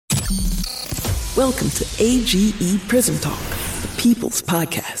Welcome to AGE Prison Talk, the People's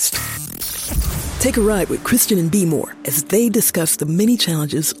Podcast. Take a ride with Christian and B. Moore as they discuss the many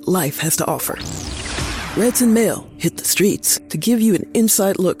challenges life has to offer. Reds and Mail hit the streets to give you an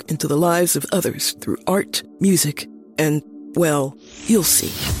inside look into the lives of others through art, music, and, well, you'll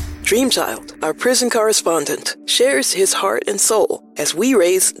see. Dreamchild, our prison correspondent, shares his heart and soul as we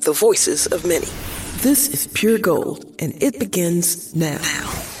raise the voices of many. This is Pure Gold, and it begins now.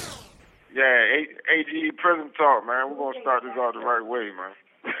 Yeah, AGE Prison Talk, man. We're going to start this out the right way, man.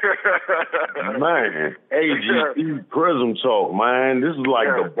 Man, AGE Prison Talk, man. This is like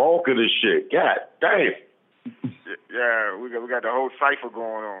the bulk of this shit. God damn. Yeah, we got the whole cipher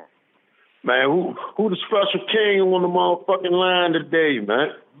going on. Man, who the special king on the motherfucking line today,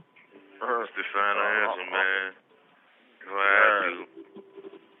 man? It's the final answer, man.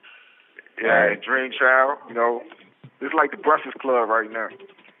 Yeah, Dreamchild, you know, it's like the Breakfast Club right now.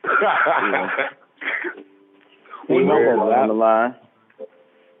 We know on the line.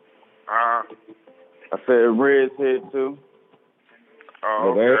 I said Red's here too.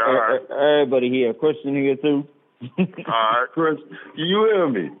 Oh, okay, everybody here. Christian here too. All right. Chris, you hear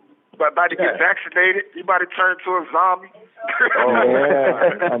me? But about to get vaccinated, you about to turn to a zombie. Oh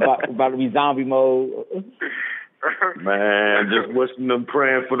yeah, about to be zombie mode. Man, just wishing them,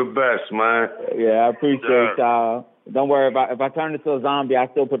 praying for the best, man. Yeah, I appreciate y'all. Don't worry about if I turn into a zombie, I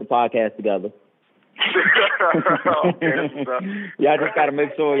still put the podcast together. Y'all just got to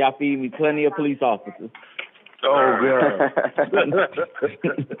make sure y'all feed me plenty of police officers. Oh, God.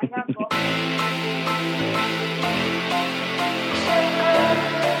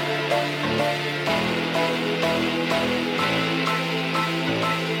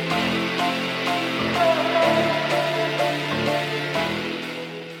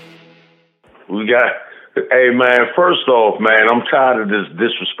 We got, hey, man, first off, man, I'm tired of this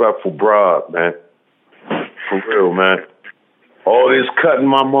disrespectful broad, man. For real, man. All this cutting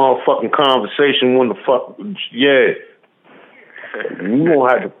my motherfucking conversation when the fuck, yeah. You gonna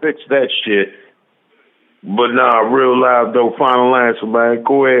have to fix that shit. But nah, real live though, final answer, man.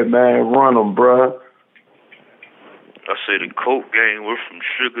 Go ahead, man, run them, bruh. I say the coke game, we're from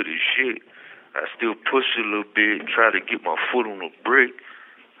sugar to shit. I still push a little bit, try to get my foot on the brick.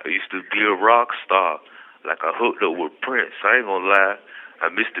 I used to be a rock star, like I hooked up with Prince. I ain't gonna lie, I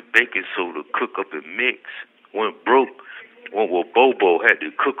missed the baking soda, cook up and mix. Went broke, went with Bobo, had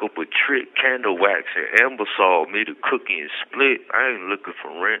to cook up a trick, candle wax and amber salt, made a cookie and split. I ain't looking for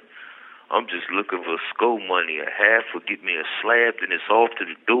rent. I'm just looking for SCO money. A half will get me a slab, then it's off to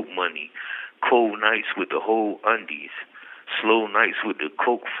the dope money. Cold nights with the whole undies. Slow nights with the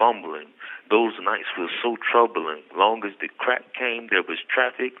coke fumbling. Those nights were so troubling. Long as the crack came, there was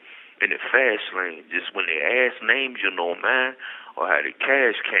traffic in the fast lane. Just when they asked names, you know mine, or how the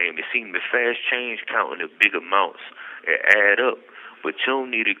cash came, it seemed the fast change counting the big amounts. It add up, but you don't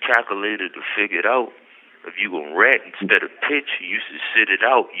need a calculator to figure it out. If you gon' rat instead of pitch, you should sit it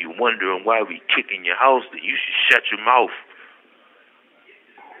out. You wondering why we kicking your house, then you should shut your mouth.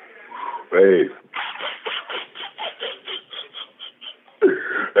 Hey.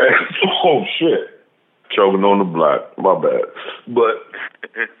 Oh, shit. Choking on the block. My bad. But,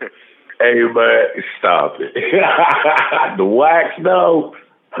 hey, man, stop it. The wax, though.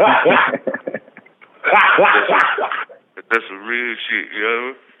 That's some real shit,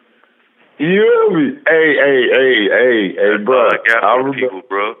 yo. You hear me? Hey, bro. All I got for the people,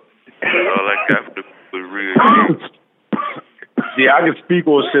 bro. All I got for the real shit. See, I can speak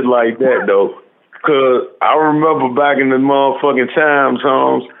on shit like that, though. Because I remember back in the motherfucking times,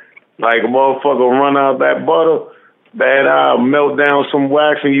 Holmes, like a motherfucker run out that butter, that I'll melt down some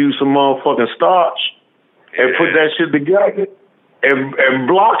wax and use some motherfucking starch and put that shit together and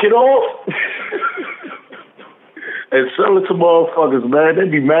block it off and sell it to motherfuckers, man. They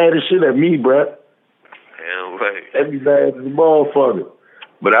be mad as shit at me, bruh. Hell right. They be mad as a motherfucker.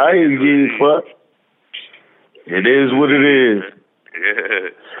 But I ain't giving a fuck. It is what it is. Yeah.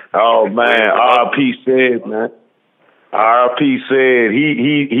 Oh man, R.P. said, man. R.P. said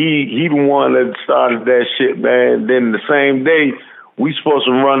he the one that started that shit, man. Then the same day, we supposed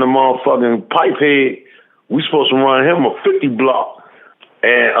to run the motherfucking Pipehead. We supposed to run him a 50 block,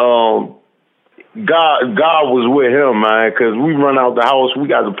 and God was with him, man, because we run out the house, we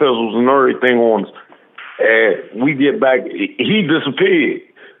got the pistols and everything on us, and we get back, he disappeared.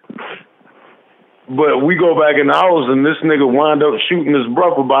 But we go back in the house, and this nigga wind up shooting his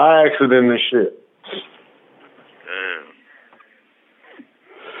brother by accident and shit. Damn.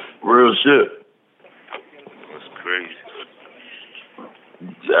 Real shit. That's crazy.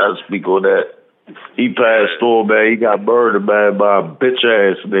 I'll speak on that. He passed through, man. He got murdered, man, by a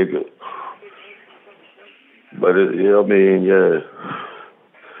bitch-ass nigga. But I mean, yeah.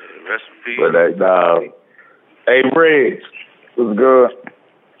 Rest in peace. But hey, Reg, what's good?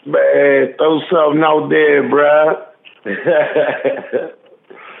 Man, throw something out there, bruh.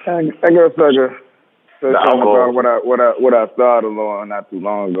 I guess I could say something about what I started on not too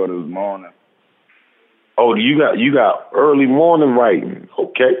long ago this morning. Oh, you got early morning writing.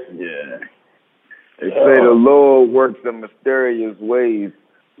 Okay. Yeah. They say the Lord works in mysterious ways,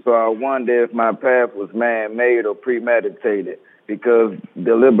 so I wonder if my path was man-made or premeditated, because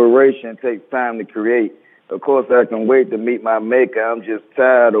deliberation takes time to create. Of course, I can wait to meet my maker. I'm just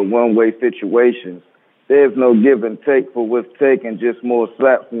tired of one-way situations. There's no give and take for what's taken, just more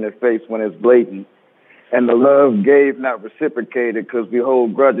slaps in the face when it's blatant. And the love gave, not reciprocated, because we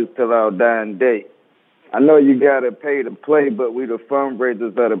hold grudges till our dying day. I know you got to pay to play, but we the fundraisers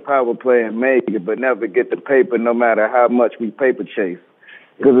of the power play and make it, but never get the paper no matter how much we paper chase.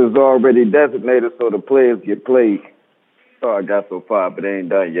 Because it's already designated so the players get played. Oh, I got so far, but it ain't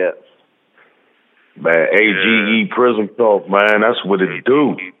done yet. Man, AGE Prison Talk, man, that's what it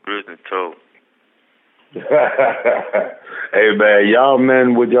do. AGE Prison Talk. Hey, man, y'all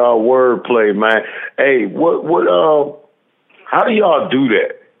men with y'all wordplay, man. Hey, how do y'all do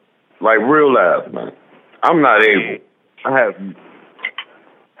that? Like real life, man. I'm not able. I've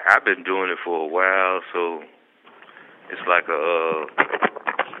been doing it for a while, so it's like a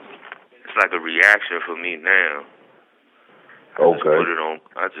reaction for me now. Okay.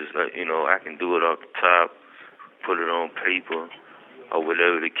 I can do it off the top, put it on paper, or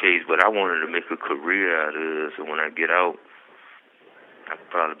whatever the case. But I wanted to make a career out of this, and when I get out, I could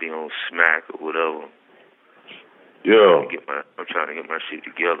probably be on Smack or whatever. Yeah. I'm trying to get my shit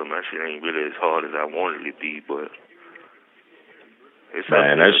together. My shit ain't really as hard as I wanted it to be, but it's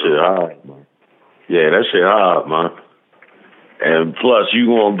that shit hard, man. Yeah, that shit hard, man. And plus, you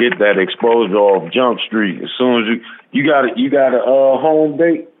gonna get that exposure off Jump Street as soon as you got a home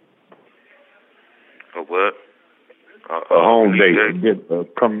date. A what? A home date. Get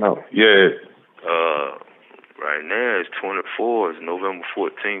coming out. Yeah. Right now it's 24. It's November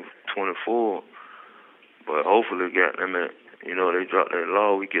 14th, 24. But hopefully, they drop that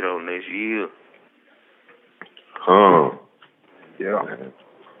law. We get out next year. Yeah.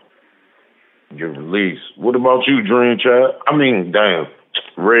 Get released. What about you, Dream Child? I mean, damn.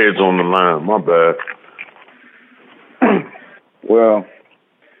 Red's on the line. My bad. Well,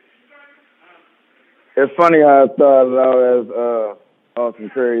 it's funny how I started out as on some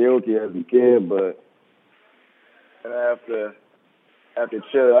karaoke as a kid, but after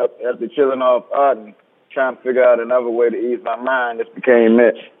chilling off art and trying to figure out another way to ease my mind, this became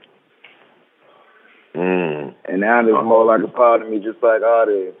Mitch. And now it's more like a part of me, just like art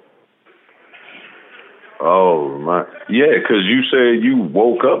is. Oh, my. Yeah, because you said you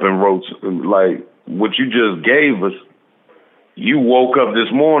woke up and wrote, like, what you just gave us. You woke up this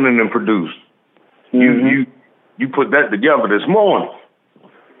morning and produced. You put that together this morning.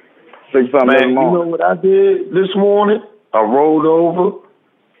 Man, you know what I did this morning? I rolled over.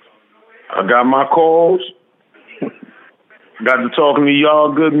 I got my calls. Got to talking to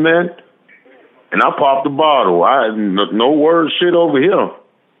y'all good men. And I popped the bottle. No word shit over here.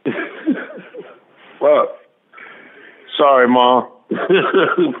 Fuck. Sorry, Mom.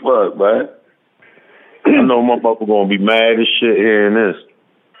 Fuck, man. I know my mother gonna be mad as shit hearing this.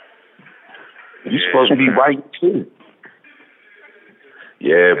 You supposed to be right too.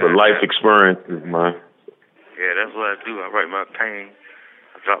 Yeah, but life experiences, man. Yeah, that's what I do. I write my pain.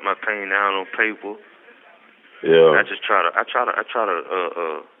 I drop my pain down on paper. Yeah. I try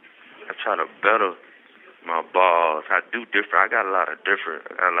to better my bars. I do different. I got a lot of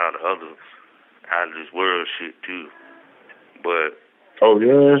other out of this world shit too. But oh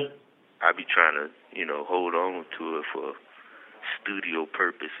yeah, I be trying to hold on to it for studio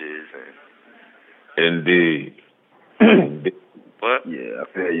purposes and. Indeed. What? Yeah, I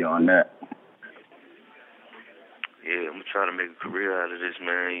feel you on that. Yeah, I'm trying to make a career out of this,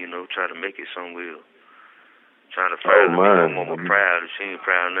 man. Try to make it somewhere. Trying to find my mama proud. If she ain't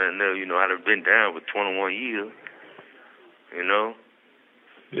proud of nothing else, I'd have been down for 21 years.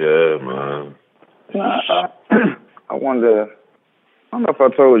 Yeah, man. I wonder. I don't know if I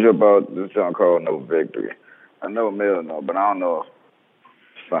told you about this song called No Victory. I know Mel know, but I don't know if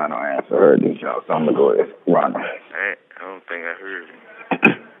final answer heard this song, so I'm gonna go ahead and run it. I don't think I heard it.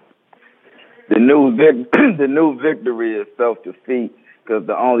 The new victory is self-defeat, because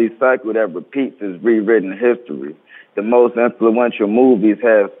the only cycle that repeats is rewritten history. The most influential movies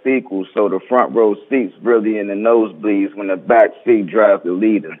have sequels, so the front row seats really in the nosebleeds when the back seat drives the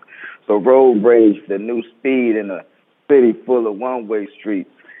leader. So road rage, the new speed in a city full of one-way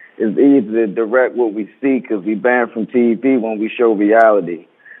streets. It's easy to direct what we see because we banned from TV when we show reality.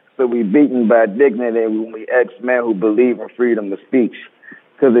 So we beaten by dignity when we ex-men who believe in freedom of speech.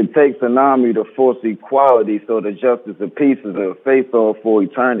 Because it takes an army to force equality so the justice of peace is a face-off for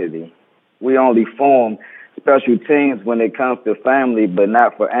eternity. We only form special teams when it comes to family, but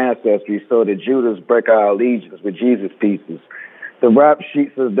not for ancestry, so the Judas break our allegiance with Jesus pieces. The rap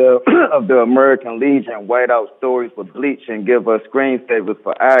sheets of the American Legion white out stories with bleach and give us screensavers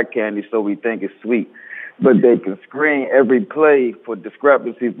for eye candy so we think it's sweet. But they can screen every play for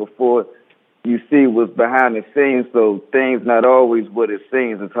discrepancies before you see what's behind the scenes, so things not always what it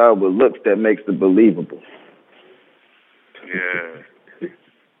seems. It's how it looks that makes it believable. Yeah.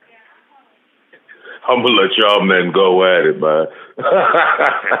 I'm gonna let y'all men go at it, man.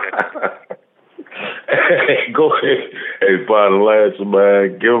 Hey, go ahead. Hey, Final Answer,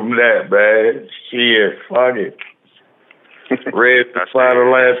 man. Give them that, man. Shit, fuck it. Red the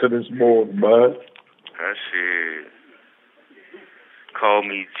Final Answer this morning, man. That shit. Call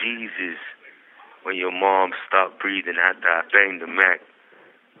me Jesus when your mom stopped breathing after I banged the Mac.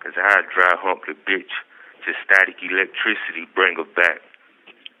 Cause I dry hump the bitch to static electricity bring her back.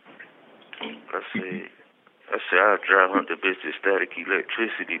 I said I dry hump the bitch to static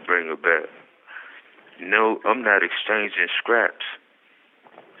electricity bring her back. No, I'm not exchanging scraps.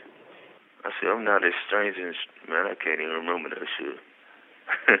 I said, I'm not exchanging. Man, I can't even remember that shit.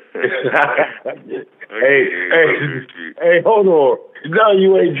 Hey, hold on. Now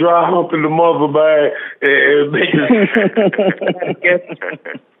you ain't dry humping the mother bag and making.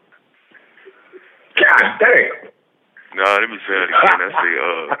 God damn. No, let me say it again. I say,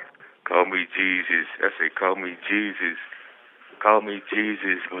 call me Jesus. I say, call me Jesus. Call me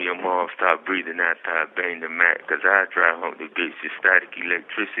Jesus when your mom stopped breathing after I banged the Mac. Cause I dry hump the bitch to static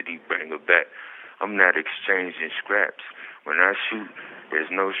electricity bring her back. I'm not exchanging scraps. When I shoot, there's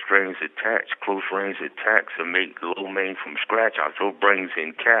no strings attached. Close range attacks to make low main from scratch out your brains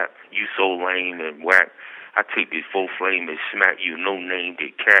in cap. You so lame and whack. I take this full flame and smack you no name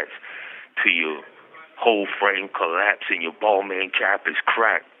that cats to your whole frame collapse and your ball man cap is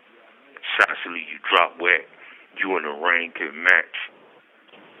cracked. Shotily you drop wet. You in the rain can match.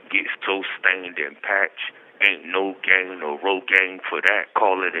 Get so stained and patch. Ain't no game, no road game for that.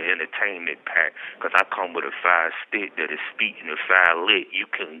 Call it an entertainment pack. Cause I come with a 5 stick that is speaking a 5 lit. You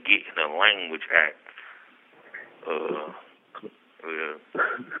couldn't get in a language act. Yeah.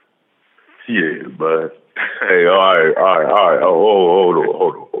 Yeah, but hey, all right. Oh,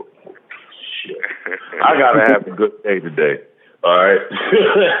 hold on. Shit. I gotta have a good day today. All right.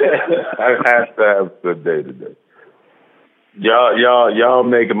 I have to have a good day today. Y'all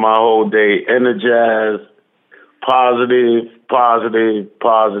making my whole day energized, positive,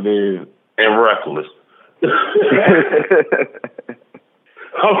 and reckless.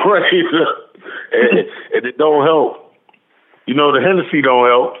 I'm ready to, and it don't help. You know, the Hennessy don't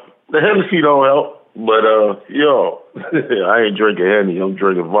help. But yo, I ain't drinking Henny. I'm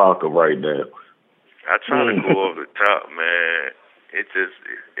drinking vodka right now. I try to go over the top, man.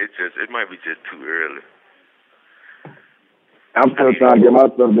 It might be just too early. I'm still trying to get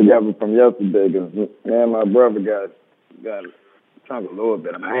myself together from yesterday because me and my brother got drunk a little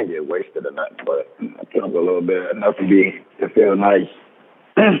bit. I mean, I ain't get wasted or nothing, but I drunk a little bit enough to feel nice.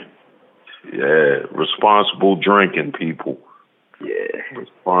 Yeah, responsible drinking, people. Yeah,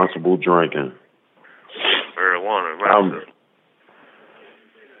 responsible drinking. Marijuana, right?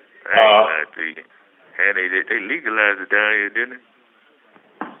 And they legalized it down here, didn't they?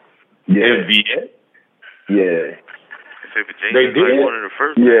 Yeah. NBA? Yeah. Say Virginia they did? Like one of the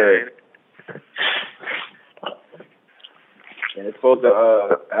first. Yeah. And it's supposed to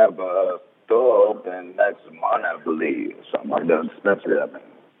have a store open next month, I believe. Something like that. Dispensary, I mean.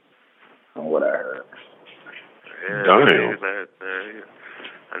 From what I heard. Yeah, damn.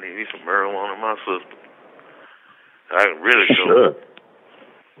 I need me some marijuana in my system. I can really go. Sure.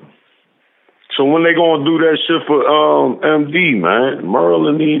 So when they gonna do that shit for MD, man?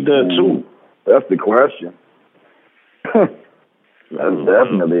 Merlin need that too. That's the question. That's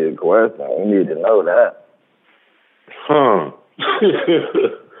definitely a question. We need to know that. Huh.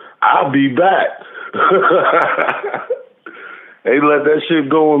 I'll be back. They let that shit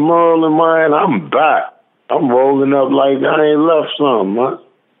go with Merlin, man. I'm back. I'm rolling up like I ain't left something, man.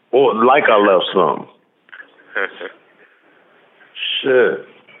 Or like I left something. Shit.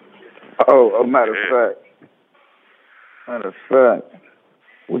 Oh, matter of fact.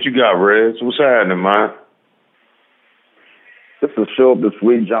 What you got, Reds? What's happening, man? This is a short but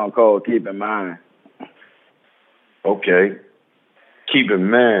sweet junk called Keep in Mind. Okay. Keep in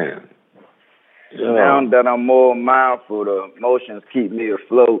mind. Yeah. Now that I'm more mindful, the emotions keep me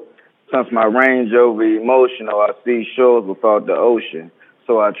afloat. Since my range over emotional, I see shores without the ocean.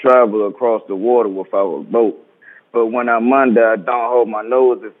 So I travel across the water without a boat. But when I'm under, I don't hold my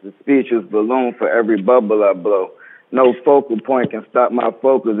nose. It's a speechless balloon for every bubble I blow. No focal point can stop my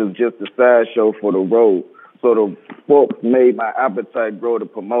focus. It's just a sideshow for the road. So the forks made my appetite grow to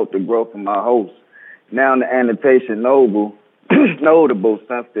promote the growth of my host. Now the annotation notable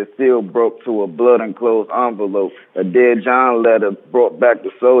since the seal broke to a blood-enclosed envelope. A dead John letter brought back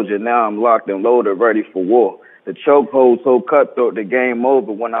the soldier. Now I'm locked and loaded, ready for war. The chokehold so cutthroat, the game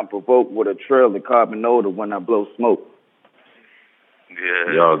over when I'm provoked with a trail of carbon odor when I blow smoke.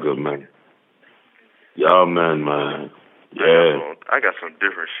 Yeah. Y'all good, man. Y'all, man. Yeah. I got some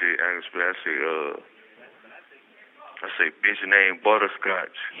different shit. I say bitch named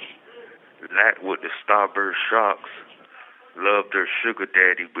Butterscotch. Lack with the Starburst shocks. Loved her sugar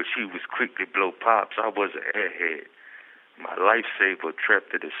daddy, but she was quick to blow pops. I was an airhead. My lifesaver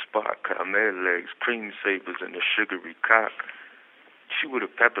trapped at a spot. Caramel legs, cream sabers, and a sugary cock. She with a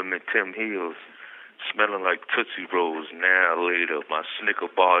peppermint Tim Hills, smelling like Tootsie Rolls. Now later, my Snicker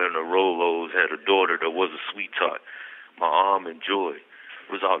bar and the Rolos had a daughter that was a sweetheart. My almond joy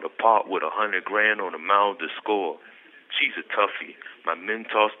was out the park with $100 grand on a mound to score. She's a toughie. My men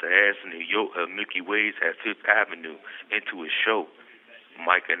tossed her ass in the yoke. Her Mickey Ways had Fifth Avenue into a show.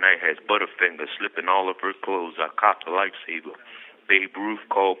 Mike and Knight has Butterfinger slipping all of her clothes. I copped a lifesaver. Babe Ruth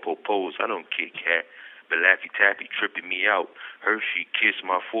called propose. I don't kick cat, but Laffy Taffy tripping me out. Hershey kissed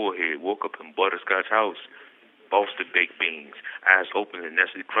my forehead. Woke up in Butterscotch house. Boston baked beans. Eyes open and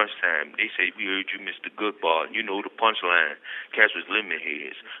Nestle Crunch time. They say we heard you Mr. Goodbar. You know the punchline. Cash was lemon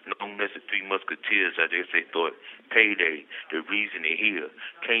heads. Known as the Three Musketeers. I guess they thought payday. The reason they here.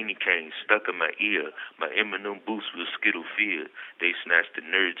 Candy cane stuck in my ear. My M&M boots with Skittle fear. They snatched the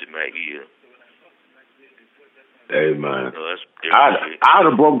nerds in my ear. Hey, man. No, I'd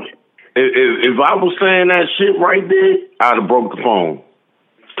have broke. If I was saying that shit right there, I'd have broke the phone.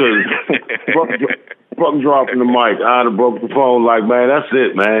 Cause fuck dropping the mic. I'd have broke the phone like, man, that's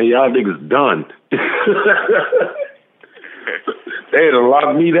it, man. Y'all niggas done. They'd have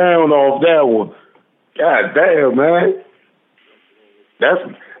locked me down off that one. God damn, man.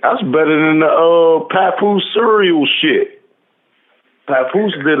 That's better than the Papoose cereal shit.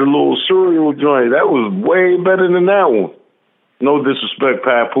 Papoose did a little cereal joint. That was way better than that one. No disrespect,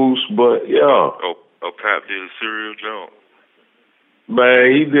 Papoose, but yeah. Pap did a cereal joint.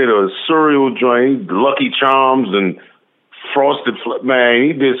 Man, he did a cereal joint, Lucky Charms and Frosted. Man,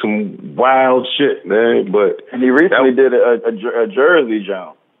 he did some wild shit, man. And he recently did a Jersey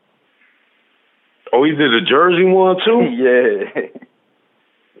joint. Oh, he did a Jersey one too? Yeah.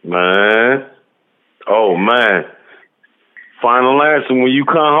 Man. Oh, man. Final answer, when you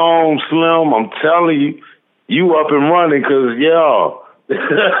come home, Slim, I'm telling you up and running, because, y'all.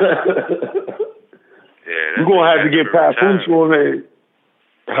 You're going to have to get Papoose on there.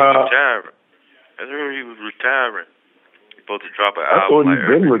 Retiring. I heard he was retiring. He's supposed to drop an album. I thought he'd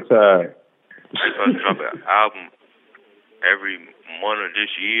been retired. He's supposed to drop an album every month of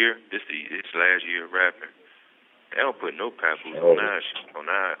this year. This last year of rapping. They don't put no Papoose on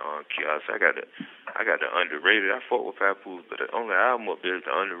kiosk. I got the underrated. I fought with Papoose, but the only album up there is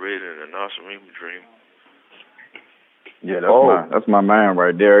the underrated and the Nasarima Dream. Yeah, that's my man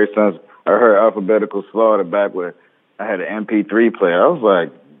right there. Since I heard Alphabetical Slaughter back when I had an MP3 player, I was like,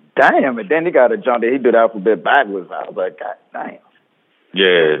 damn. And then he got a jump that he did the alphabet backwards. I was like, God damn.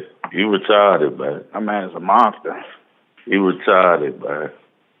 Yeah, he retarded, man. That man is a monster. He retarded, man.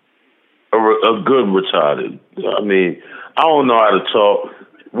 A good retarded. I mean, I don't know how to talk.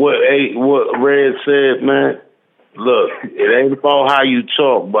 What Red said, man, look, it ain't about how you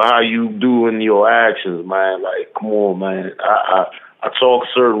talk, but how you do in your actions, man. Like, come on, man. I talk a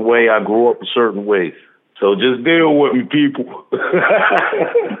certain way. I grew up a certain way. So just deal with me, people.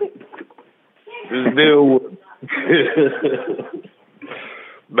 Just deal with me.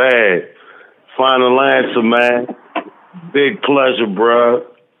 Man, final answer, man. Big pleasure, bro.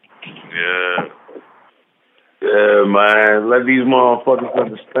 Yeah. Yeah, man. Let these motherfuckers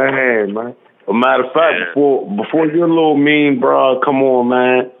understand, man. As a matter of fact, before your little mean, bro, come on,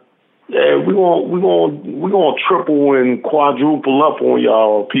 man. Yeah, we gonna triple and quadruple up on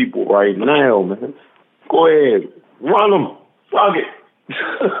y'all people right now, man. Go ahead, run them. Fuck it.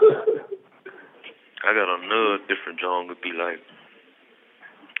 I got another different genre. It'd be like,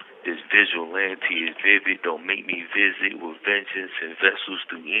 this vigilante is vivid, don't make me visit with vengeance and vessels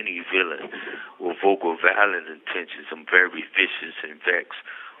through any villain with vocal violent intentions. I'm very vicious and vexed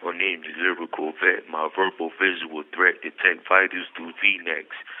on any lyrical vet. My verbal visual threat detect fighters through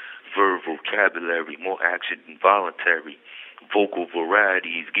V-necks. verb vocabulary, more action than voluntary. Vocal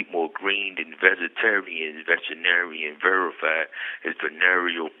varieties get more green than vegetarian, veterinarian verified, is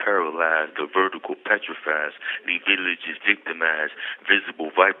venereal paralyzed, the vertical petrifies, the village is victimized,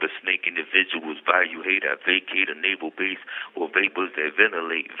 visible viper snake individuals value hate, I vacate a naval base, or vapors that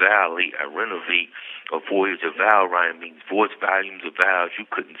ventilate, violate, I renovate, a voyage of vowel rhymings, voice volumes of vowels, you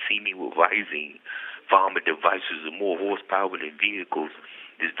couldn't see me with Visine, vomit devices are more horsepower than vehicles.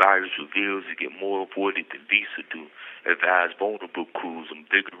 This virus reveals to get more avoided than Visa do. Advise vulnerable crews. I'm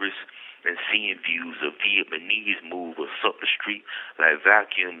vigorous and seeing views of Vietnamese move or suck the street like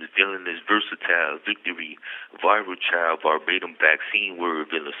vacuums. Villain is versatile. Victory. Viral child. Verbatim vaccine word.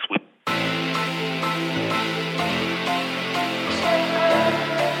 Villain swift.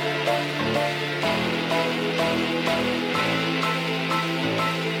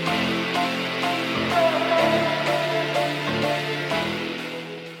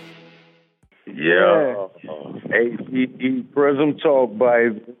 Yeah. AGE Prism Talk,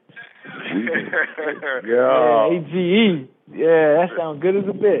 baby. Yeah. AGE. Yeah, that sounds good as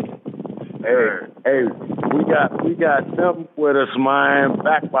a bitch. Hey, we got them with us, man,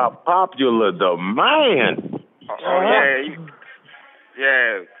 back by popular demand.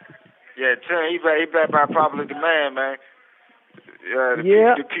 Yeah, Tim, he back by popular demand, man.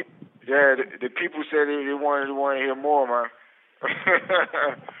 The people said they wanted to hear more, man.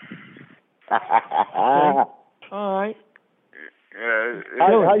 All right. Yeah.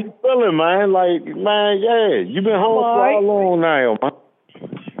 How you feeling, man? Like, man, yeah, you been home for how long now, man?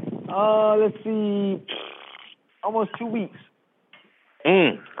 Let's see, almost 2 weeks.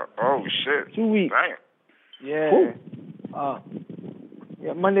 Oh shit. 2 weeks. Damn. Yeah.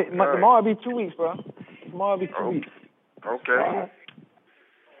 Yeah. Monday. Tomorrow will be 2 weeks, bro. Tomorrow will be 2 weeks. Okay.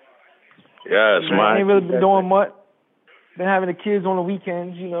 Yes, man. I ain't really been doing much. Been having the kids on the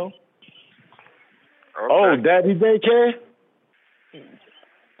weekends, you know. Okay. Oh, daddy daycare?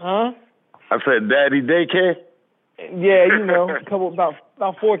 Huh? I said daddy daycare? Yeah, you know,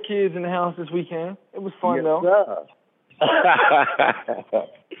 about 4 kids in the house this weekend. It was fun though.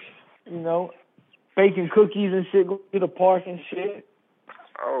 You know, baking cookies and shit, go to the park and shit.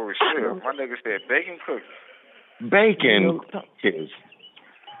 Oh shit, my nigga said baking cookies. Bacon cookies.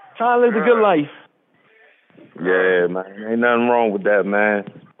 Trying to live the good life. Yeah, man. Ain't nothing wrong with that, man.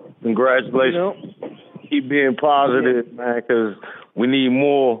 Congratulations. You know? Keep being positive, man, because we need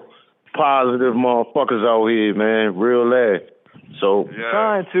more positive motherfuckers out here, man. Real life. So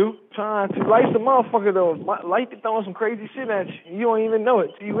Trying to. Life's a motherfucker though. Life is throwing some crazy shit at you. You don't even know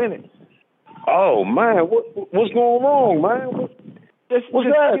it till you in it. Oh man, what's going wrong, man? What's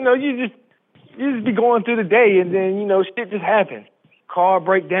that? You know, you just be going through the day and then, you know, shit just happens. Car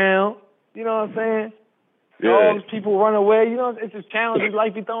break down. You know what I'm saying? Yeah. Dogs, people run away. You know, it's just challenges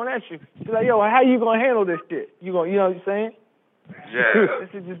life be throwing at you. It's like, yo, how you gonna handle this shit? You know what I'm saying? Yeah. This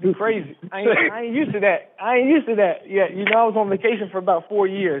shit just be crazy. I ain't used to that. Yeah, you know, I was on vacation for about 4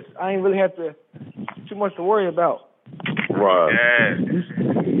 years. I ain't really had too much to worry about. Right. Yeah.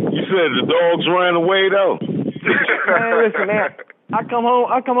 You said the dogs ran away though. Man, listen, man. I come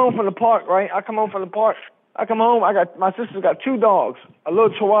home from the park, right? I come home. My sister's got 2 dogs, a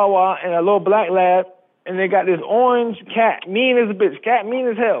little Chihuahua and a little black lab, and they got this orange cat, mean as a bitch. Cat mean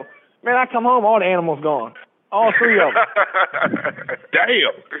as hell. Man, I come home, all the animals gone. All 3 of them.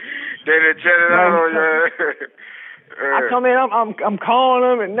 Damn. They done jetted out on you. I come in, I'm calling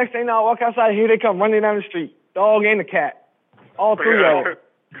them, and next thing you know, I walk outside, here they come running down the street. Dog and the cat. All 3 of them.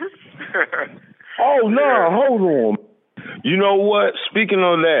 Oh, no, hold on. You know what? Speaking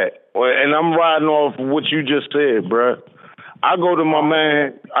of that, and I'm riding off what you just said, bruh. I go to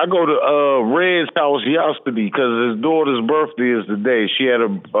Red's house yesterday because his daughter's birthday is today. She had a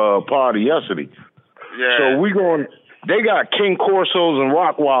party yesterday. Yeah. So they got King Corsos and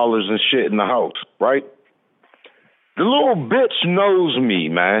Rottweilers and shit in the house, right? The little bitch knows me,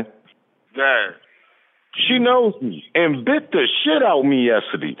 man. Yeah. She knows me and bit the shit out of me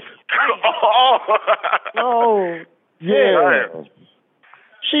yesterday. Oh. Yeah.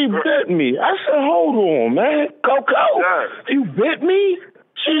 She bit me. I said, hold on, man. Coco, you bit me?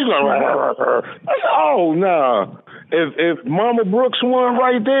 She's like, I said, oh, no. If Mama Brooks won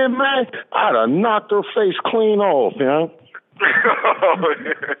right there, man, I'd have knocked her face clean off, you know?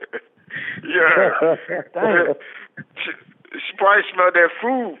 Yeah. She probably smelled that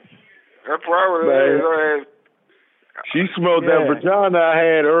food. That's probably she smelled that vagina I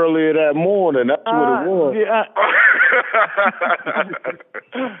had earlier that morning. That's what it was. Yeah.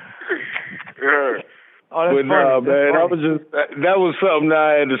 Oh, that's but nah, man, that was something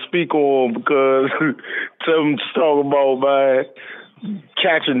I had to speak on because something's talking about, man,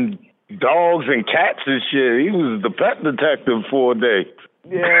 catching dogs and cats and shit. He was the pet detective for a day.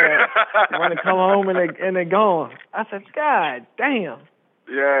 Yeah. When they come home and they're gone. I said, God damn.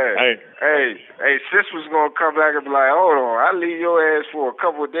 Yeah. Hey, sis was gonna come back and be like, hold on, I leave your ass for a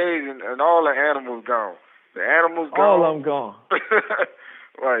couple of days and all the animals gone. The animals gone. All of them gone.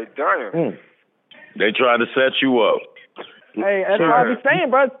 Like, damn. They try to set you up. Hey, that's what I be saying,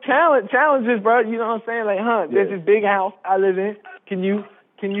 bro. Challenges, bro. You know what I'm saying? Like, there's this big house I live in. Can you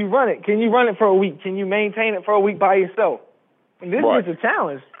run it? Can you run it for a week? Can you maintain it for a week by yourself? And this is a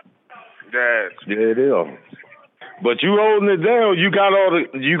challenge. Yeah, it is. But you holding it down. You got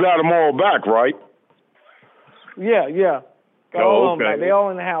them all back, right? Yeah. Got all of them back. They all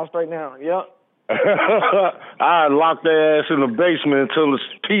in the house right now. Yep. I locked their ass in the basement until it's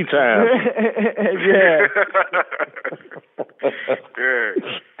tea time. Yeah.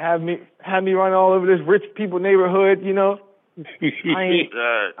 Have me run all over this rich people neighborhood, you know.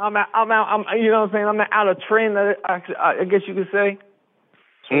 I'm out. You know what I'm saying? I'm out of trend. I guess you could say.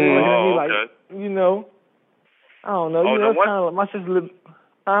 So looking at me like, you know, I don't know. You know, it's kind of like my sister live.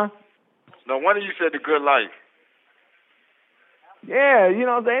 Huh? No wonder you said the good life. Yeah, you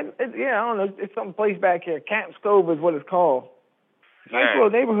know what I'm saying? I don't know. It's some place back here. Camp Stove is what it's called. Nice little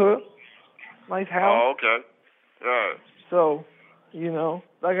neighborhood. Nice house. Oh, okay. Yeah. So, you know,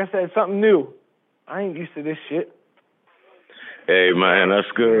 like I said, something new. I ain't used to this shit. Hey, man,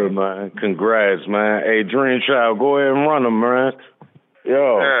 that's good, man. Congrats, man. Hey, Dream Child, go ahead and run them, man.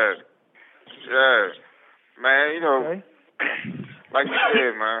 Yo. Yeah. Man, you know, like you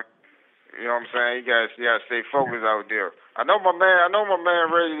said, man. You know what I'm saying? You gotta stay focused out there. I know my man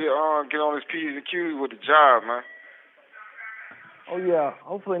ready to get on his P's and Q's with the job, man. Oh yeah.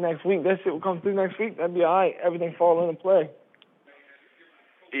 Hopefully next week. That shit will come through next week. That'd be alright. Everything fall into play.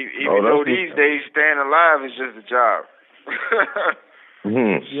 Even though these days staying alive is just a job.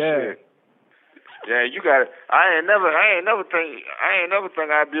 Yeah. Yeah, you got it. I ain't never think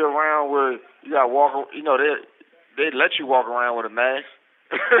I'd be around where you got to walk. You know, they let you walk around with a mask.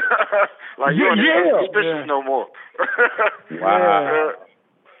 Like you don't even suspicious no more. Wow.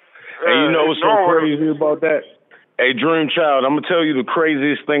 Hey, you know what's so crazy about that? Hey, Dream Child, I'm gonna tell you the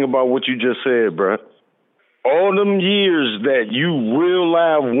craziest thing about what you just said, bro. All them years that you real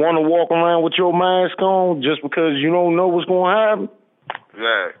life want to walk around with your mask on just because you don't know what's going to happen.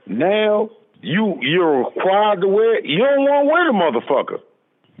 Yeah. Now you're required to wear it. You don't want to wear the motherfucker.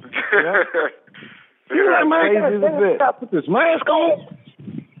 You're like, man, I put this mask on.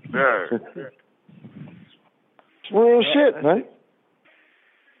 Yeah. It's real shit, man.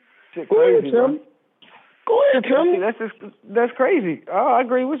 Shit crazy, Tim. Go ahead, Tim. That's crazy. Oh, I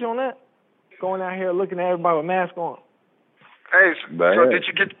agree with you on that. Going out here looking at everybody with masks on. Hey, so did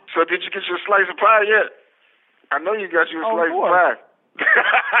you get your slice of pie yet? I know you got your slice of pie.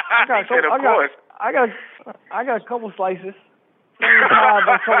 I got a couple slices. Pie,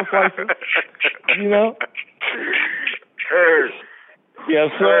 but a couple slices. You know. Hey.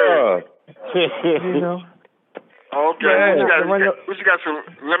 Yes, sir. You know. Okay. What you got some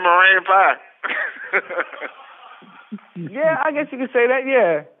lemon meringue pie? Yeah, I guess you could say that.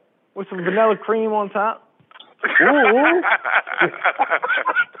 Yeah. With some vanilla cream on top. Ooh.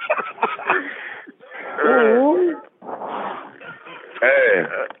 Ooh. Hey,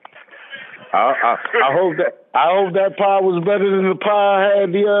 I hope that pie was better than the pie I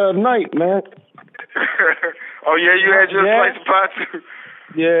had the other night, man. Oh yeah, you had your slice of pie too.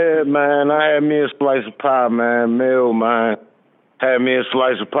 Yeah, man, I had me a slice of pie, man. Mel, man, had me a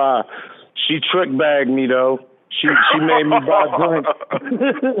slice of pie. She trick bagged me though. She made me buy drink.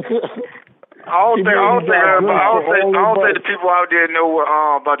 I don't think the people out there know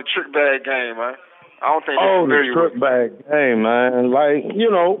about the trick bag game, man. I don't think they're familiar with the trick bag game, man. Like, you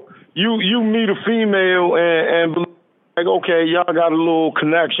know, you meet a female and like, okay, y'all got a little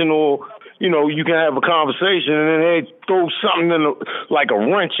connection, or you know, you can have a conversation, and then they throw something like a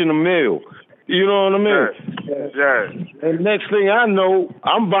wrench in the middle. You know what I mean? Yeah. And next thing I know,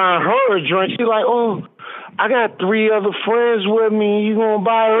 I'm buying her a drink. She's like, oh, I got 3 other friends with me. You gonna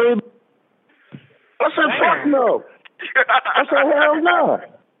buy her? I said, fuck no. I said, hell no.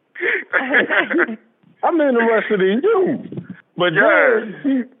 I'm interested in you. But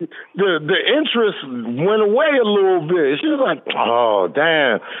then the interest went away a little bit. She was like, oh,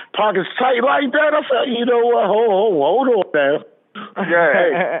 damn, pockets tight like that? I said, you know what? Hold on now.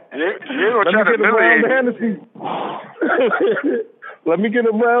 Yeah, you're going to try to Hennessy. Let me get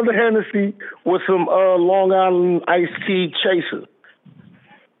around the Hennessy with some Long Island iced tea chaser.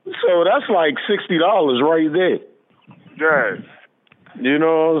 So that's like $60 right there. Yeah. You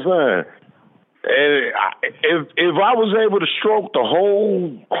know what I'm saying? And if I was able to stroke the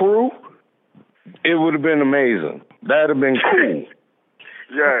whole crew, it would have been amazing. That'd have been cool.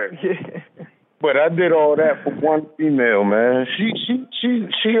 Yeah. But I did all that for one female, man. She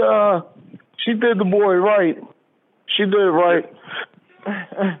did the boy right. She did it right.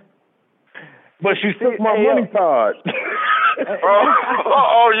 But she took my money card.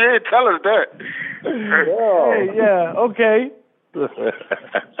 Oh, you didn't tell us that. Okay.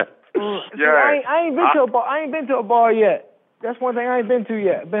 Yeah. I ain't been to a bar. I ain't been to a bar yet. That's one thing I ain't been to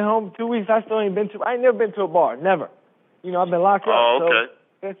yet. Been home 2 weeks. I still ain't been to. I ain't never been to a bar. Never. You know, I've been locked up. Oh,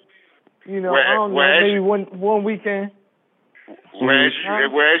 okay. So I don't know. Maybe one weekend. Well, as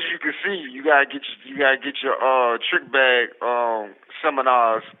you can see, you gotta get your trick bag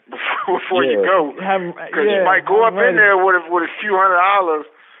seminars before you go, because you might go up in there with a few $100.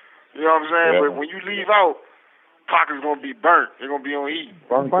 You know what I'm saying? Yeah. But when you leave out, pocket's gonna be burnt. They're gonna be on E.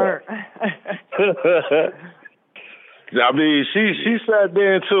 Burnt. I mean, she sat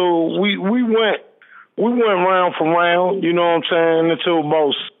there until we went round for round. You know what I'm saying? Until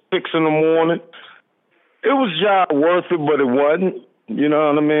about 6 in the morning. It was job worth it, but it wasn't. You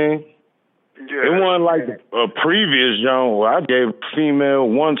know what I mean? Yeah. It wasn't like a previous young where I gave a female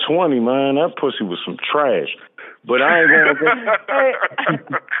 120, man. That pussy was some trash. But I ain't gonna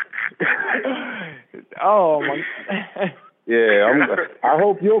Oh my. Yeah, I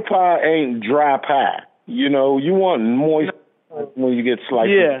hope your pie ain't dry pie. You know, you want moist when you get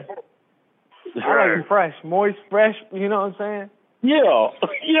sliced. Yeah. I like them fresh, moist, fresh. You know what I'm saying? Yeah.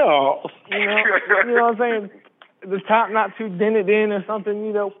 You know what I'm saying? The top not too dented in or something.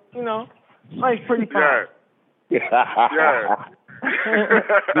 You know, nice, pretty pie. Yeah.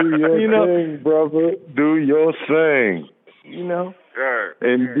 Do your thing, brother. Do your thing. You know. Yeah.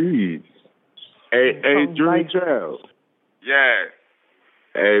 Indeed. Hey, Drew Child. Yeah.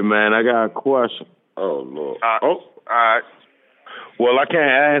 Hey, man, I got a question. Oh, Lord. All right. Well, I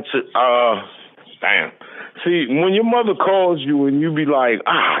can't answer. Damn. See, when your mother calls you and you be like,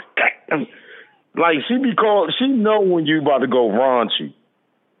 damn. Like, she know when you about to go raunchy.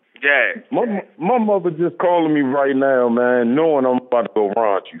 Yeah. My mother just calling me right now, man, knowing I'm about to go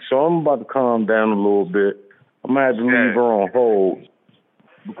raunchy. So I'm about to calm down a little bit. I'm going to have to leave her on hold.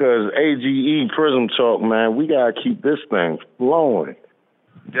 Because AGE Prism Talk, man, we got to keep this thing flowing.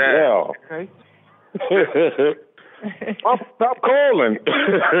 Yeah. Okay. Stop calling.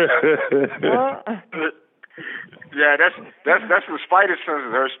 Yeah, that's the spider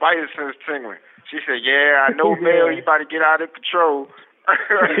senses. Her spider sense tingling. She said, "Yeah, I know, Mel. He about to get out of control."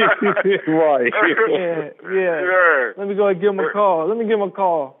 Right. Yeah. Let me go and give him a call. Let me give him a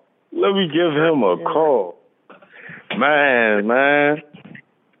call. Man.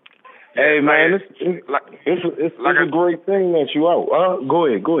 Hey, man, it's a great thing that you out. Go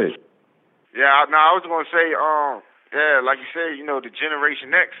ahead. Yeah, no, I was gonna say, like you said, the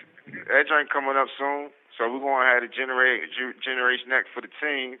Generation X, that joint coming up soon. So we're gonna have the Generation X for the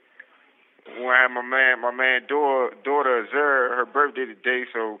team. We're gonna have my man daughter Azura, her birthday today,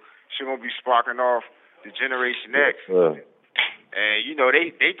 so she's gonna be sparking off the Generation X. And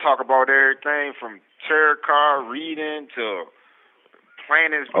they talk about everything from tarot card reading to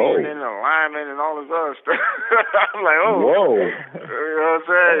planets being in alignment and all this other stuff. I'm like, whoa. You know what I'm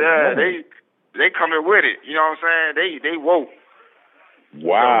saying? Yeah, they coming with it. You know what I'm saying? They woke.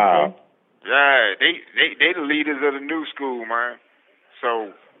 Wow. So, yeah, they the leaders of the new school, man.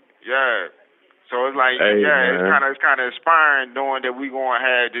 So, yeah. So it's like, it's kind of inspiring knowing that we gonna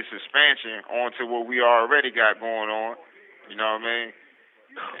have this expansion onto what we already got going on. You know what I mean?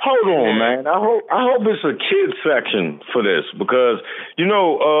 Hold on, man. I hope it's a kids section for this because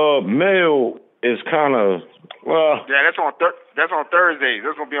male is kind of Yeah, that's on Thursdays.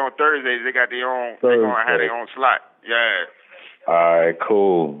 That's gonna be on Thursdays. They got their own. They're gonna have their own slot. Yeah. All right,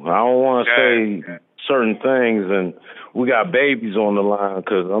 cool. I don't want to say certain things, and we got babies on the line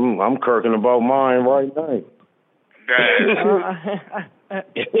because I'm kirking about mine right now.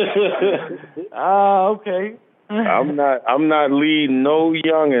 Okay. I'm not leading no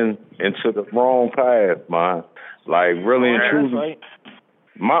youngin into the wrong path, man. Like really and truly. Right.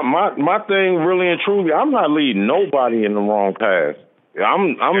 My thing really and truly, I'm not leading nobody in the wrong path.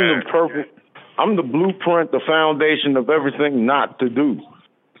 I'm the blueprint, the foundation of everything not to do.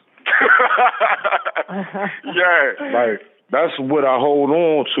 Like that's what I hold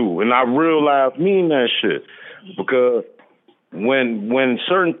on to, and I realize mean that shit because when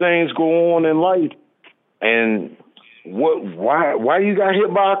certain things go on in life. And why you got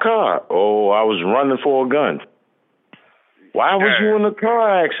hit by a car? Oh, I was running for a gun. Why was you in a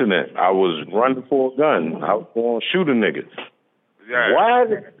car accident? I was running for a gun. I was going to shoot a nigga.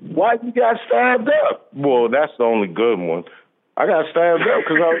 Yeah. Why you got stabbed up? Well, that's the only good one. I got stabbed up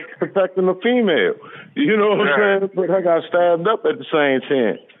because I was protecting a female. You know what I'm saying? But I got stabbed up at the same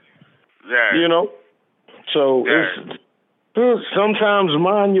time. Yeah. You know? So it's sometimes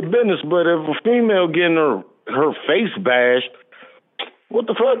mind your business, but if a female getting her face bashed, what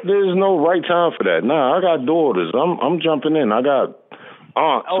the fuck? There's no right time for that. Nah, I got daughters. I'm jumping in. I got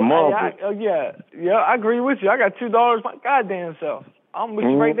aunts, moms. Yeah, I agree with you. I got 2 daughters, my goddamn self. I'm with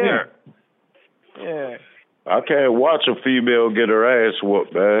you right there. Yeah. I can't watch a female get her ass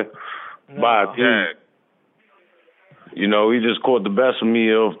whooped, man. By a dude. You know, he just caught the best of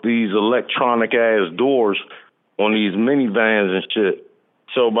me of these electronic ass doors on these minivans and shit.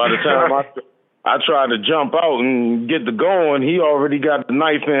 So by the time I tried to jump out and get the going, he already got the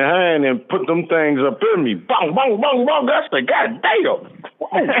knife in hand and put them things up in me. Bang, bang, bang, bang. That's the goddamn.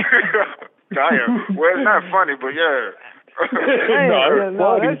 Damn. Well, it's not funny, but yeah.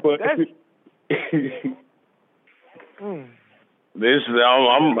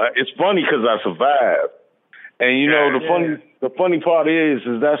 It's funny because I survived. And you know the funny part is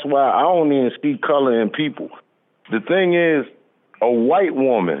that's why I don't even see color in people. The thing is, a white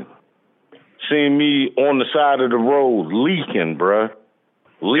woman seen me on the side of the road leaking,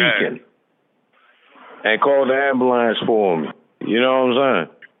 and called the ambulance for me. You know what I'm saying?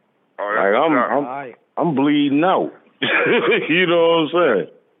 Oh, I'm bleeding out. You know what I'm saying?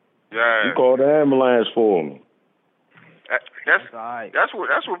 Yeah. You called the ambulance for me. That's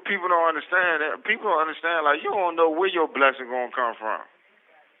what people don't understand. People don't understand, like, you don't know where your blessing gonna come from.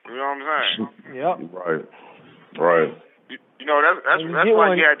 You know what I'm saying? Yep. Right. You know, that's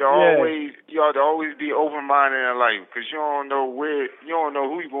why you have to always be open minded in life, because you don't know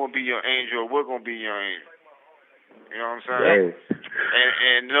who's gonna be your angel or what gonna be your angel. You know what I'm saying?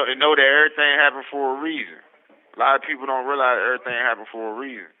 And know that everything happened for a reason. A lot of people don't realize everything happened for a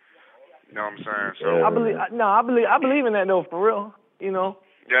reason. You know what I'm saying? So I believe in that though, for real. You know.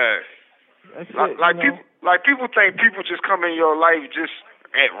 Yeah. People think people just come in your life just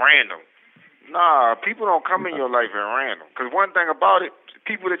at random. Nah, people don't come in your life at random. Because one thing about it,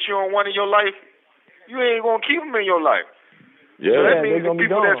 people that you don't want in your life, you ain't gonna keep them in your life. Yeah. So that means the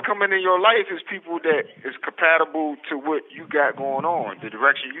people that's coming in your life is people that is compatible to what you got going on, the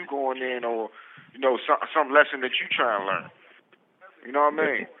direction you going in, or some lesson that you trying to learn. You know what I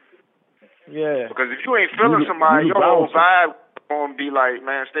mean? Yeah. Because if you ain't feeling somebody, your whole vibe gonna be like,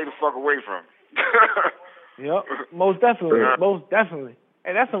 man, stay the fuck away from me. Yep. Most definitely.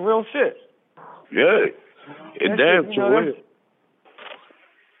 And that's some real shit. Yeah. It damn sure is.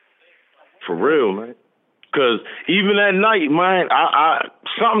 For real, man. Because even at night, man, I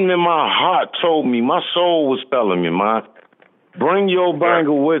something in my heart told me, my soul was telling me, man, bring your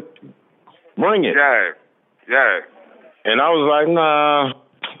banger with you. Bring it. Yeah. And I was like, nah.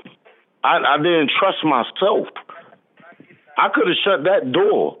 I didn't trust myself. I could have shut that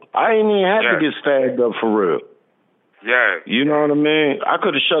door. I ain't even had to get stabbed up for real. Yeah. You know what I mean? I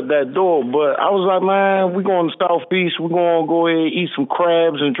could have shut that door, but I was like, man, we going to South Beach. We're going to go ahead and eat some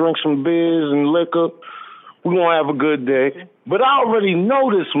crabs and drink some beers and liquor. We're going to have a good day. But I already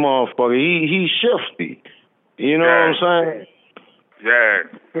know this motherfucker. He shifty. You know what I'm saying?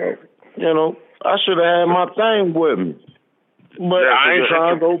 Yeah. You know, I should have had my thing with me. But I ain't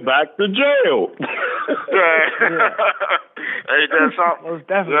trying to go back to jail. Ain't that something? Most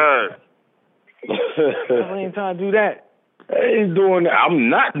definitely. I ain't trying to do that. I ain't doing that. I'm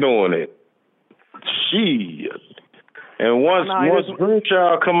not doing it. Shit. And once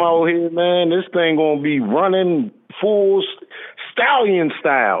Greenchild come out here, man, this thing gonna be running full stallion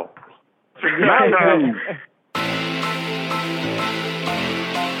style.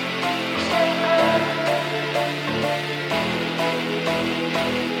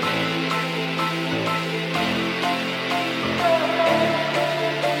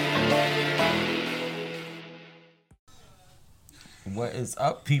 What is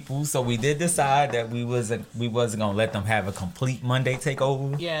up, people? So we did decide that we wasn't gonna let them have a complete Monday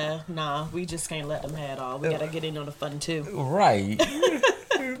takeover. Yeah, nah, we just can't let them have it all. We gotta get in on the fun too, right?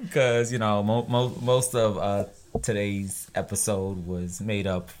 Because most of today's episode was made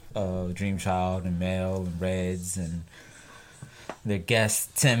up of Dreamchild and Mel and Reds and their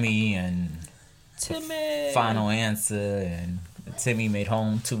guest Timmy and Final Answer, and Timmy made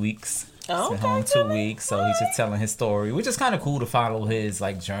home 2 weeks. Oh, okay, home 2 weeks, so he's just telling his story, which is kind of cool to follow his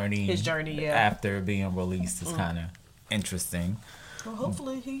journey. His journey, after being released is kind of interesting. Well,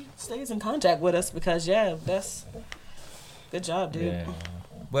 hopefully he stays in contact with us because that's good job, dude. Yeah.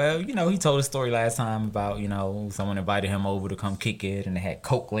 Well, you know, he told a story last time about, you know, someone invited him over to come kick it, and they had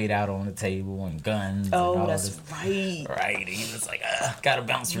coke laid out on the table and guns. Oh, and all that's this. right. Right. And he was like, gotta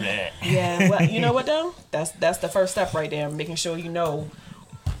bounce through that. Yeah. Well, you know what though? That's the first step right there. Making sure you know.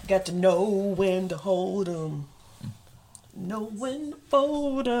 Got to know when to hold 'em. Know when to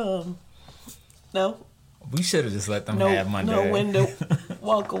fold 'em. No. We should have just let them have Monday. Know when to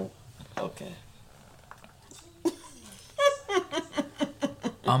walk. Okay.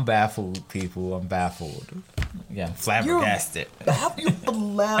 I'm baffled, people. I'm baffled. Yeah, I'm flabbergasted. You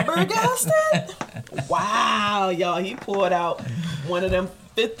flabbergasted? Wow, y'all. He pulled out one of them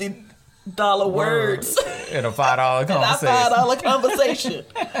 $50 words In a $5 conversation. in a $5 conversation.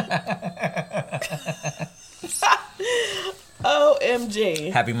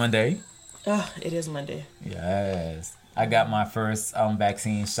 OMG. Happy Monday. Oh, it is Monday. Yes. I got my first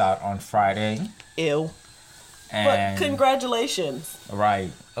vaccine shot on Friday. Ew. And But congratulations.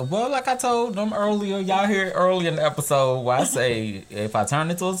 Right. Well, like I told them earlier, y'all hear it early in the episode where I say, if I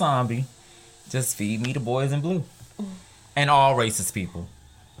turn into a zombie, just feed me the boys in blue. And all racist people.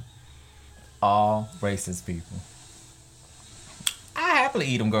 All racist people. I happily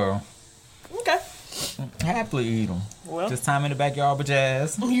eat them, girl. Okay. Happily eat them. Well. Just time in the backyard with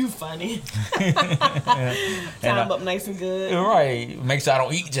Jazz. You funny. Time up nice and good. Right. Make sure I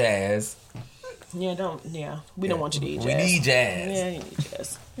don't eat Jazz. Yeah, we don't want you to eat Jazz. We need Jazz. Yeah, you need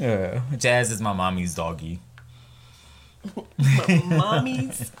Jazz. Yeah. Jazz is my mommy's doggy.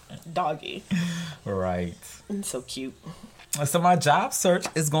 Mommy's doggy. Right. So cute. So my job search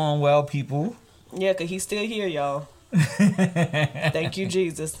is going well, people. Yeah, because he's still here, y'all. Thank you,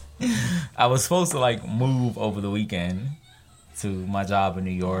 Jesus. I was supposed to move over the weekend to my job in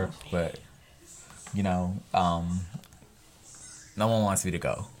New York, but you know, no one wants me to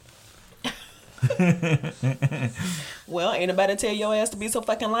go. Well, ain't nobody tell your ass to be so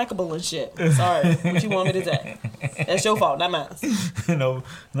fucking likable and shit. Sorry. What you want me to say? That's your fault, not mine. No,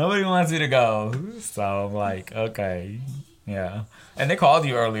 nobody wants me to go. So I'm like, okay. Yeah. And they called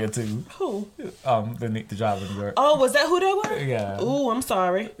you earlier too. Who? The job in New York. Oh, was that who they were? Yeah. Ooh, I'm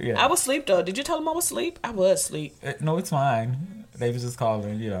sorry. Yeah. I was asleep though. Did you tell them I was asleep? I was asleep. No, it's fine. They was just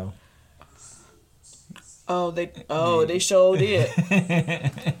calling, you know. They sure did.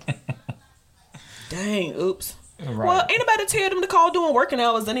 Dang, oops. Right. Well, ain't nobody tell them to call during working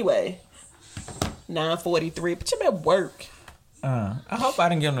hours anyway. 9:43, but you at work. I hope I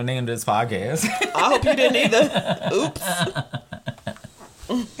didn't give them the name of this podcast. I hope you didn't either. Oops.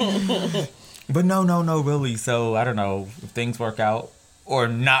 But no, really. So I don't know if things work out or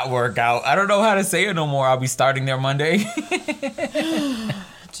not work out. I don't know how to say it no more. I'll be starting there Monday.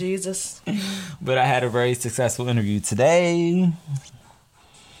 Jesus. But I had a very successful interview today.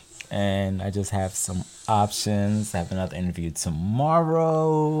 And I just have some options. I have another interview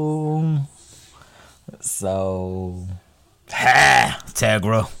tomorrow. So,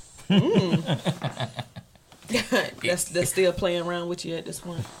 Tegra. They're still playing around with you at this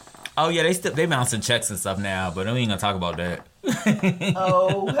point. Oh yeah, they bouncing checks and stuff now, but we ain't gonna talk about that.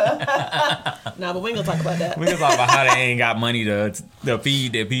 Oh, nah, but we ain't gonna talk about that. We gonna talk about how they ain't got money to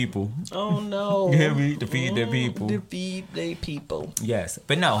feed their people. Oh no, You hear me? To feed their people. To feed their people. Yes,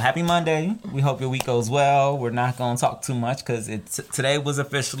 but no. Happy Monday. We hope your week goes well. We're not gonna talk too much because today was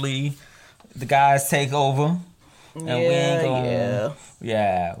officially the guys take over. And we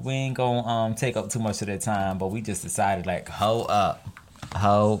ain't gonna take up too much of their time, but we just decided hold up.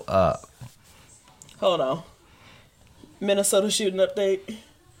 Hold on. Minnesota shooting update.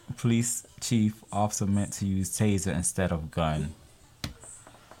 Police chief officer meant to use taser instead of gun.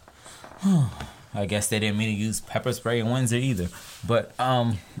 I guess they didn't mean to use pepper spray in Windsor either. But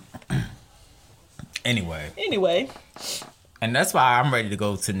anyway. And that's why I'm ready to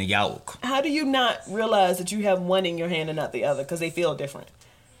go to New York. How do you not realize that you have one in your hand and not the other? Because they feel different.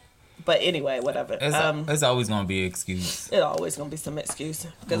 But anyway, whatever. It's always going to be an excuse. It's always going to be some excuse.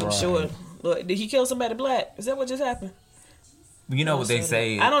 Because Right. I'm sure. Look, did he kill somebody black? Is that what just happened? You know what they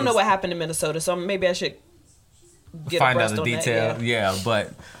say. I don't know what happened in Minnesota, so maybe I should find out the detail. That, yeah,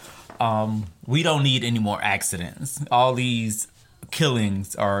 but we don't need any more accidents. All these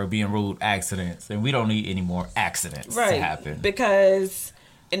killings are being ruled accidents, and we don't need any more accidents to happen. Because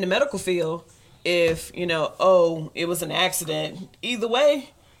in the medical field, if it was an accident, either way,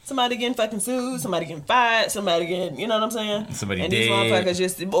 somebody getting fucking sued, somebody getting fired, somebody getting, you know what I'm saying? Somebody and dead. These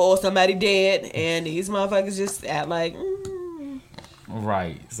motherfuckers or somebody dead, and these motherfuckers just act like.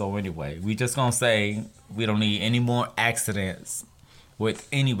 Right. So anyway, we just gonna say we don't need any more accidents with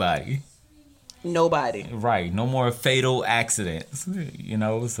anybody. Nobody. Right. No more fatal accidents.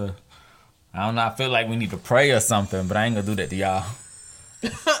 So I don't know. I feel like we need to pray or something, but I ain't gonna do that to y'all.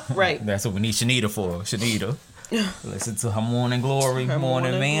 Right. That's what we need Shanita for. Shanita. Listen to her morning glory,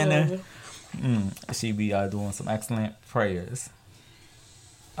 morning manna. She be doing some excellent prayers.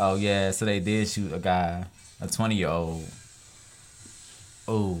 Oh, yeah. So they did shoot a guy, a 20-year-old.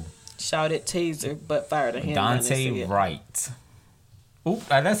 Oh. Shouted taser, but fired a handgun. Dante Wright. Oop,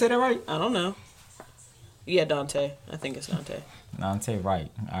 did I say that right? I don't know. Yeah, Dante. I think it's Dante. Dante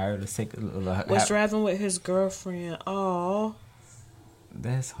Wright. All right, let's take a look. Was driving with his girlfriend. Oh.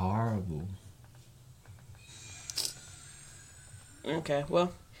 That's horrible. Okay,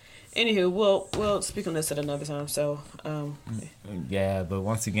 well, anywho, we'll speak on this at another time. So, yeah, but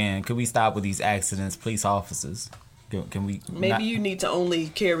once again, could we stop with these accidents, police officers? Can we? Maybe you need to only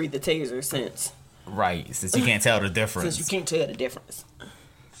carry the taser since you can't tell the difference. Since you can't tell the difference.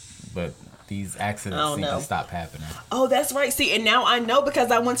 But these accidents need to stop happening. Oh, that's right. See, and now I know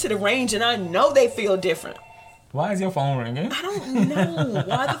because I went to the range and I know they feel different. Why is your phone ringing? I don't know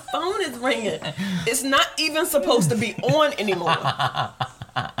why the phone is ringing. It's not even supposed to be on anymore.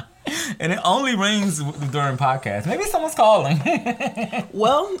 And it only rings during podcasts. Maybe someone's calling.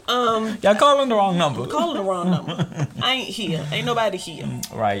 Well, y'all calling the wrong number. Calling the wrong number. I ain't here. Ain't nobody here.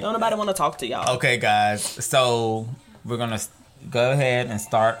 Right. Don't nobody want to talk to y'all. Okay, guys. So we're gonna go ahead and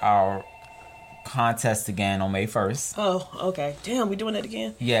start our contest again on May 1st. Oh, okay. Damn, we doing that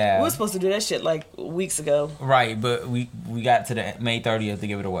again? Yeah. We were supposed to do that shit like weeks ago. Right, but we got to the May 30th to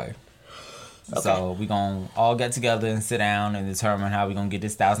give it away. Okay. So we're going to all get together and sit down and determine how we're going to get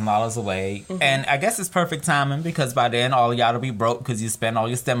this $1,000 away. Mm-hmm. And I guess it's perfect timing because by then all of y'all will be broke because you spend all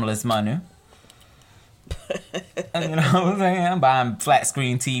your stimulus money. And you know what I'm saying? I'm buying flat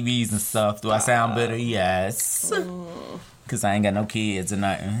screen TVs and stuff. Do I sound bitter? Yes. Because I ain't got no kids or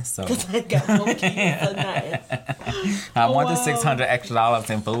nothing. So. I ain't got no kids or nothing. I want the $600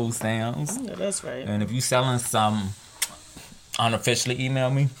 extra in food stamps. Yeah, that's right. And if you selling some, unofficially email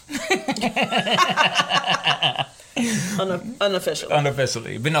me. Unofficially.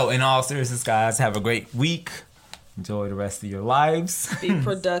 Unofficially. But no, in all seriousness, guys, have a great week. Enjoy the rest of your lives. Be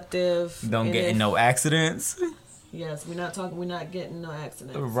productive. Don't get in no accidents. Yes, we're not getting no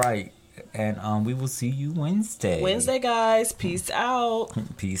accidents. Right. And we will see you Wednesday. Wednesday, guys. Peace out.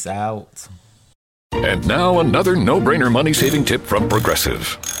 Peace out. And now another no-brainer money-saving tip from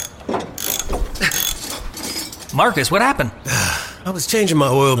Progressive. Marcus, what happened? I was changing my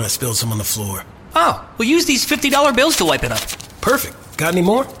oil and I spilled some on the floor. Oh, well, use these $50 bills to wipe it up. Perfect. Got any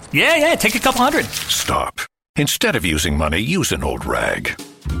more? Yeah, take a couple hundred. Stop. Instead of using money, use an old rag.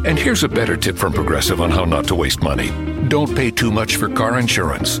 And here's a better tip from Progressive on how not to waste money. Don't pay too much for car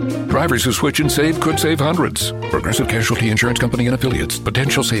insurance. Drivers who switch and save could save hundreds. Progressive Casualty Insurance Company and Affiliates.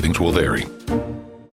 Potential savings will vary.